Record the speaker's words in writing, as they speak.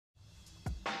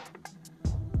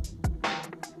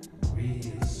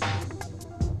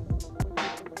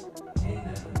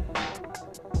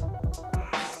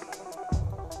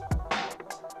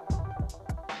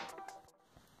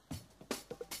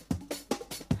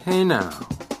Hey now,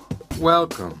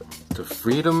 welcome to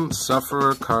Freedom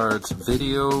Sufferer Cards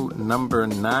video number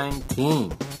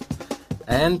 19.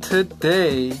 And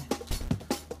today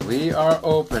we are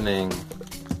opening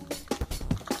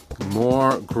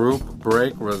more group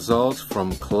break results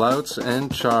from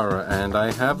CloutsNchara, and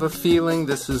I have a feeling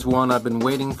this is one I've been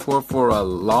waiting for a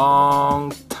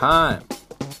long time.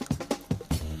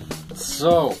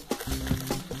 So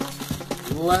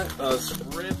let us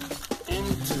rip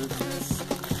into this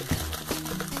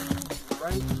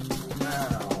right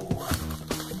now.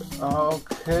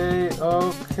 Okay.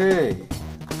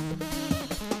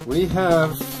 We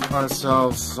have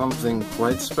ourselves something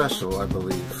quite special, I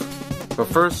believe. But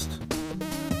first,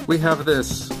 we have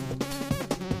this.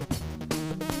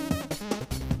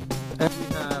 And we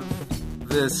have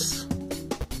this.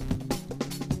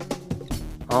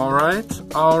 Alright.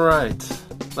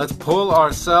 Let's pull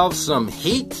ourselves some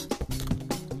heat.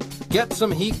 Get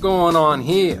some heat going on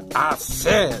here. I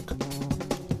said.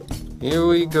 Here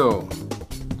we go.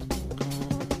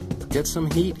 Let's get some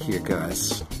heat here,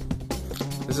 guys.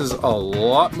 This is a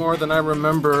lot more than I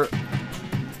remember,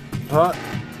 but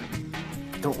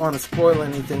don't want to spoil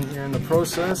anything here in the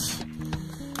process.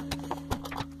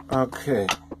 Okay.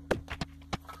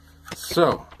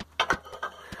 So,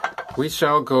 we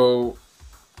shall go.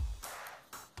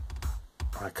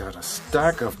 I got a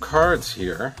stack of cards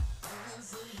here.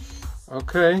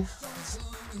 Okay.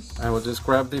 I will just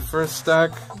grab the first stack.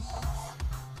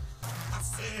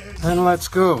 And let's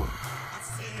go.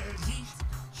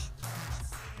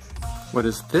 What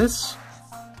is this?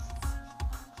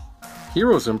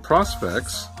 Heroes and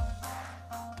Prospects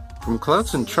from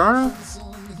CloutsNchara?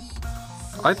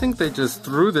 I think they just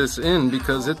threw this in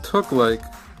because it took like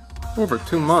over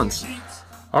 2 months.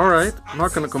 Alright, I'm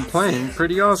not gonna complain.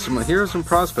 Pretty awesome. Heroes and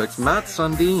Prospects, Matt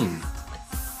Sundin,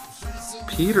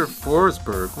 Peter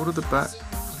Forsberg. What are the back?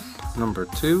 Number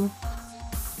 2.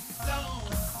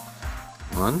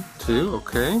 1, 2,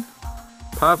 okay.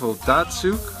 Pavel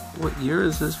Datsyuk. What year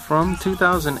is this from?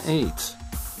 2008.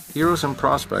 Heroes and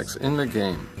Prospects in the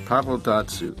game. Pavel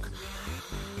Datsyuk.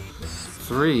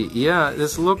 3. Yeah,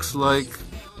 this looks like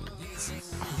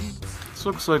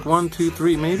 1, 2,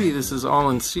 3. Maybe this is all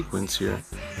in sequence here.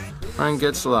 Ryan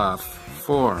Getzlaff.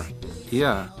 4.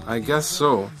 Yeah, I guess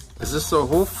so. Is this the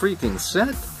whole freaking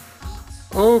set?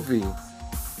 Ovi.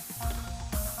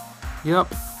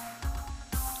 Yep.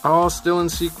 All still in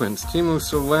sequence. Teemu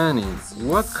Solani.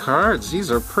 What cards? These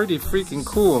are pretty freaking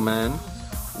cool, man.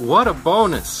 What a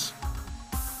bonus.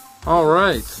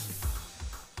 Alright.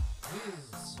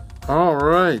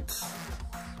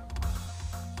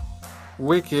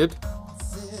 Wicked.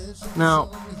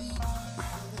 Now,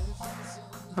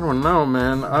 I don't know,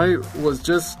 man. I was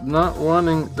just not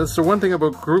wanting. That's the one thing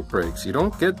about group breaks. You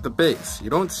don't get the base.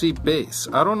 You don't see base.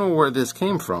 I don't know where this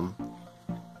came from.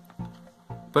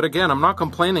 But again, I'm not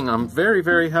complaining. I'm very,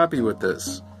 very happy with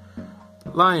this.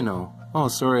 Lino. Oh,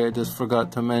 sorry, I just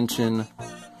forgot to mention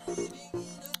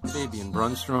Fabian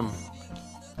Brunstrom.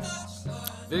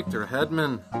 Victor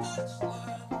Hedman.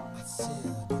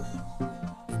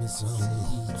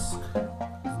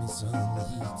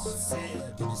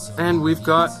 And we've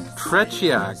got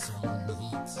Tretiak.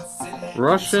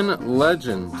 Russian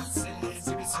legend.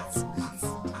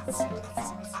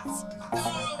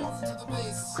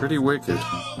 Pretty wicked.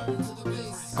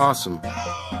 Awesome.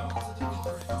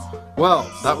 Well,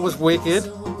 that was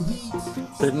wicked.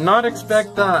 Did not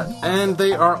expect that. And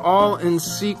they are all in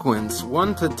sequence.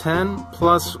 1 to 10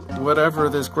 plus whatever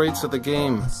this grades of the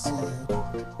game.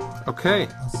 Okay.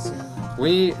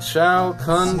 We shall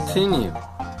continue.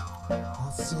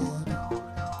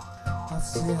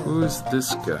 Who's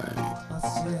this guy?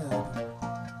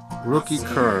 Rookie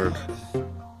card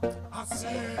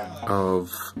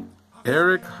of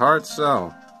Eric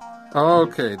Hartzell.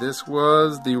 Okay, this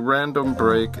was the random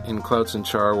break in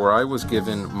CloutsNchara where I was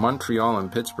given Montreal and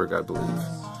Pittsburgh, I believe.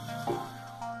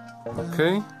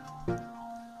 Okay.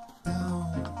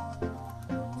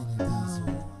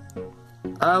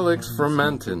 Alex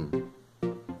Fermenton.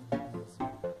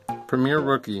 Premier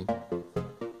rookie.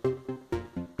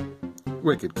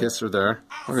 Wicked kisser there.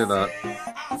 Look at that.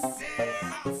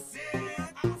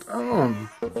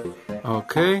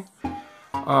 Okay.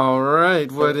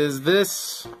 Alright, what is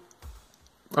this?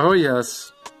 Oh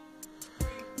yes.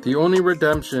 The only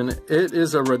redemption. It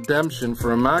is a redemption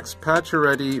for a Max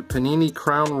Pacioretty Panini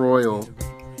Crown Royal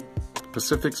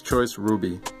Pacific's Choice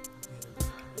Ruby.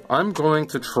 I'm going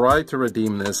to try to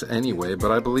redeem this anyway, but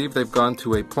I believe they've gone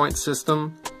to a point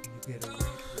system.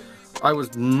 I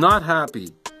was not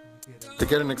happy to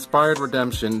get an expired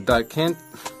redemption that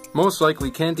most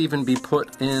likely can't even be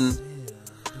put in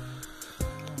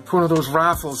like one of those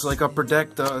raffles like Upper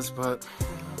Deck does, but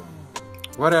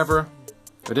whatever.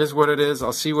 It is what it is.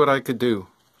 I'll see what I could do.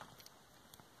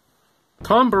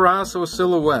 Tom Barrasso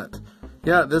silhouette.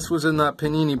 Yeah, this was in that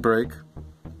Panini break.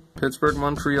 Pittsburgh,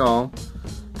 Montreal.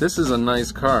 This is a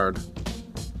nice card.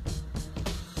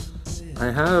 I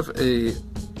have a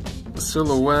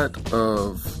silhouette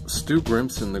of Stu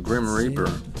Grimson, the Grim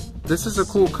Reaper. This is a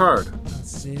cool card.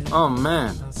 Oh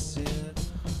man.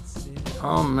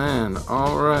 Oh man,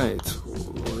 alright.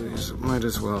 Might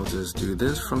as well just do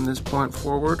this from this point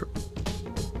forward.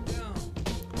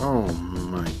 Oh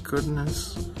my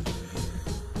goodness.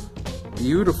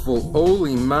 Beautiful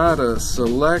Oli Mata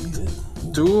Select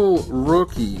Dual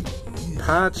Rookie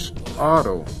Patch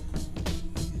Auto.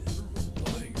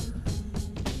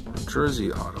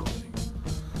 Jersey Auto.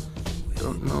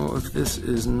 Don't know if this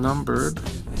is numbered.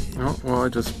 Oh, well, I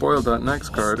just spoiled that next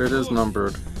card. It is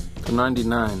numbered to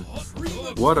 99.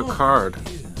 What a card.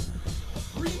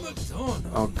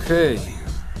 Okay.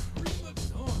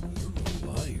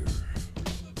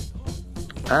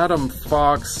 Adam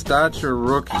Fox Stature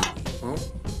Rookie. Oh.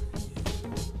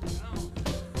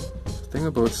 Thing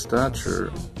about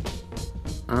Stature.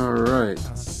 Alright.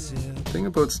 Thing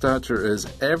about Stature is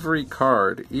every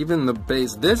card, even the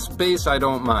base. This base I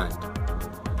don't mind.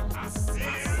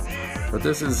 But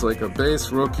this is like a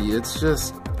base rookie. It's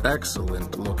just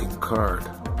excellent looking card.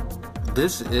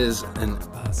 This is an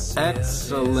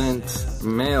excellent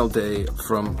mail day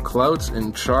from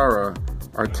CloutsNchara,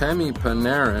 Artemi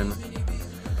Panarin.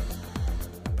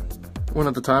 One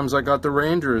of the times I got the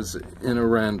Rangers in a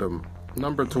random.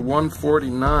 Number to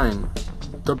 149.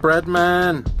 The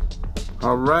Breadman.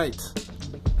 Alright.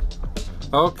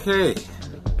 Okay.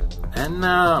 And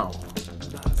now,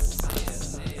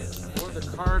 for the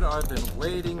card I've been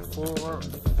waiting for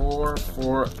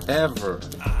forever.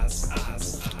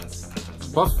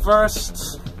 But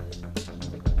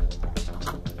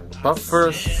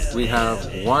first, we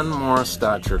have one more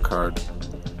Stature card.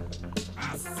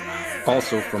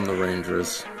 Also from the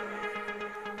Rangers.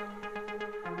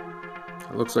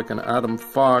 It looks like an Adam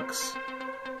Fox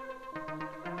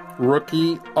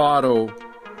rookie auto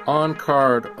on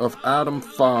card of Adam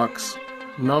Fox,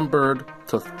 numbered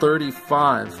to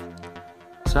 35.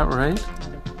 Is that right?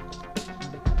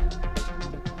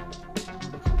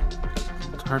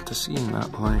 It's hard to see in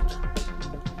that light.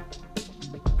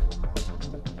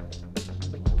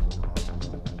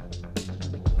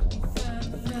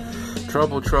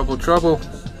 Trouble, trouble, trouble.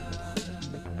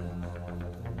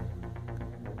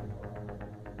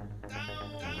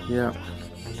 Yeah.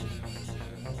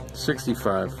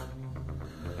 65.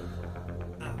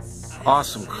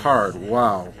 Awesome card.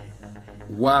 Wow.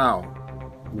 Wow.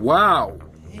 Wow.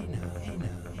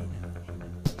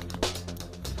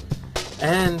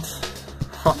 And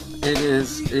it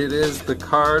is the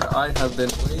card I have been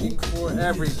waiting for.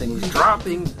 Everything's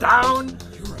dropping down.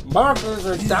 Markers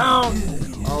are down.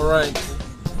 All right.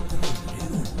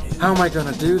 How am I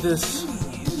gonna do this?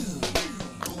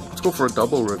 Let's go for a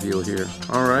double reveal here.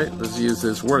 All right. Let's use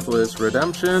this worthless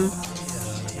redemption.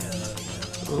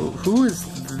 Oh, who is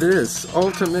this?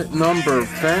 Ultimate number,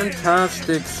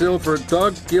 fantastic silver,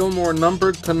 Doug Gilmour,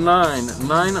 numbered to 9,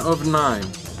 9 of 9.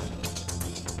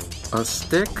 A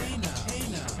stick?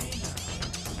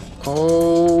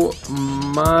 Oh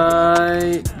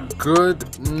my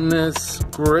goodness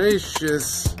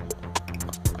gracious.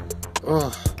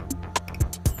 Oh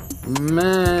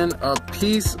man, a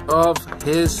piece of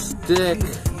his stick.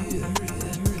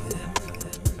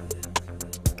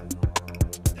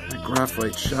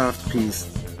 Graphite shaft piece.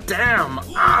 Damn,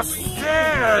 I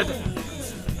said!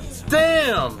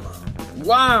 Damn!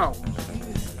 Wow!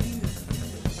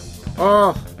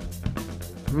 Oh,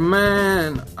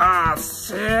 man, I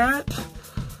said!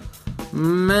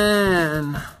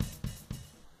 Man,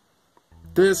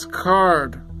 this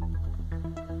card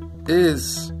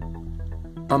is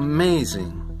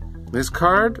amazing. This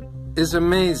card is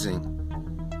amazing.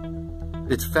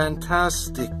 It's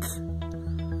fantastic.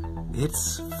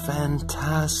 It's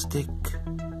fantastic.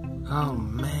 Oh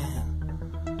man.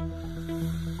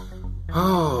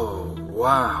 Oh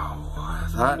wow.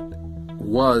 That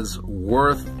was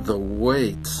worth the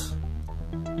wait.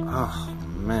 Oh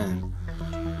man.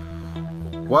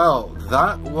 Well,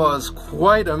 that was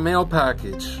quite a mail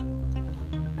package.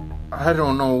 I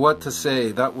don't know what to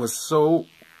say. That was so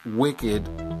wicked.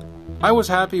 I was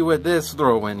happy with this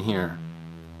throw in here.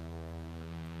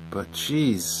 But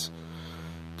jeez,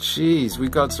 we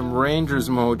got some Rangers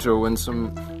mojo and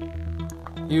some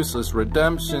useless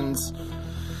redemptions.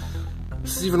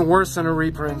 This is even worse than a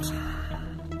reprint.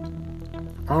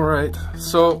 Alright,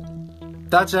 so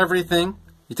that's everything.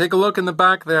 You take a look in the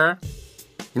back there.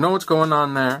 You know what's going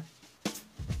on there?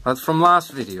 That's from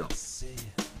last video.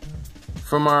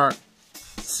 From our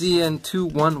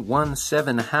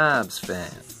CN2117 Habs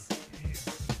fan.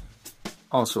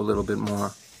 Also a little bit more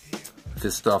of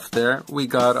this stuff there. We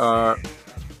got our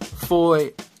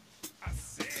Foy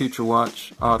Future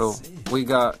Watch Auto. We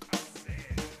got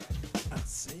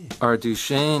our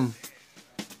Duchesne,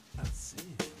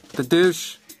 the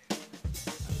Douche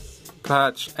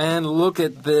patch, and look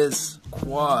at this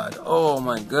quad. Oh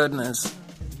my goodness.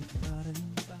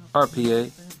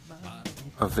 RPA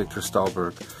of Victor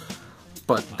Stahlberg.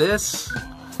 But this,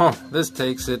 this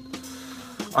takes it.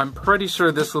 I'm pretty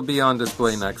sure this will be on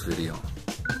display next video.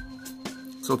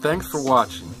 So thanks for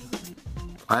watching.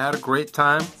 I had a great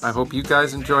time. I hope you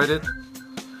guys enjoyed it.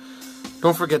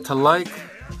 Don't forget to like,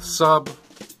 sub,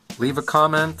 leave a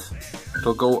comment.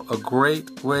 It'll go a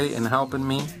great way in helping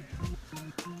me.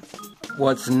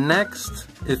 What's next,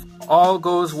 if all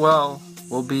goes well,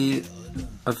 will be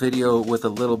a video with a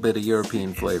little bit of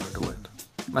European flavor to it.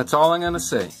 That's all I'm going to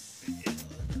say.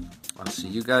 I'll see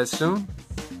you guys soon.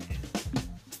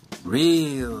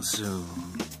 Real soon.